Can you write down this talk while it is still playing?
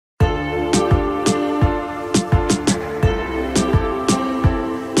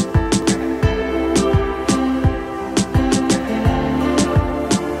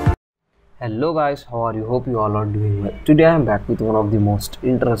Hello guys, how are you? Hope you all are doing well. Today I am back with one of the most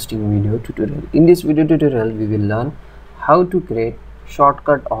interesting video tutorial. In this video tutorial we will learn how to create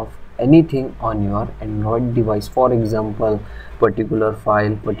shortcut of anything on your Android device. For example, particular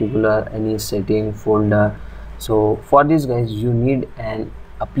file, particular any setting, folder. So for this guys you need an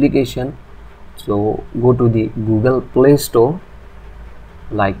application. So go to the Google Play Store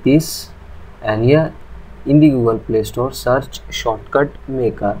like this, and here in the Google Play Store search Shortcut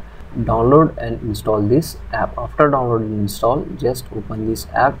Maker. Download and install this app. After download and install, just open this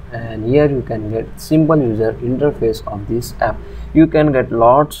app, and here you can get simple user interface of this app. You can get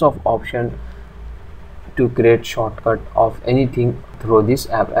lots of options to create shortcut of anything through this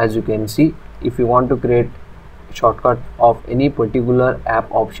app. As you can see, if you want to create shortcut of any particular app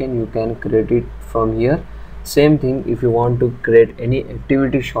option, you can create it from here. Same thing, if you want to create any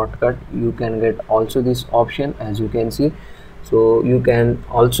activity shortcut, you can get also this option, as you can see. So you can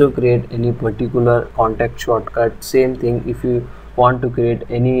also create any particular contact shortcut. Same thing, if you want to create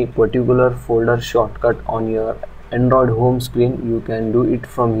any particular folder shortcut on your Android home screen, you can do it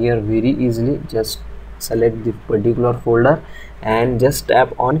from here very easily. Just select the particular folder and just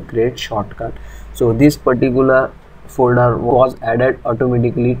tap on create shortcut. So this particular folder was added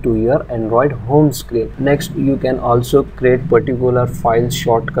automatically to your Android home screen. Next, you can also create particular file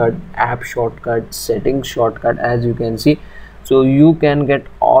shortcut, app shortcut, settings shortcut, as you can see. So you can get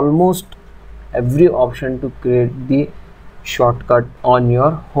almost every option to create the shortcut on your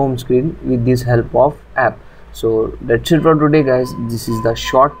home screen with this help of app. So that's it for today guys. This is the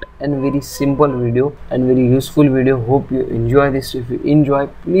short and very simple video and very useful video. Hope you enjoy this. If you enjoy,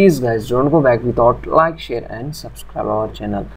 please guys don't go back without like, share and subscribe our channel.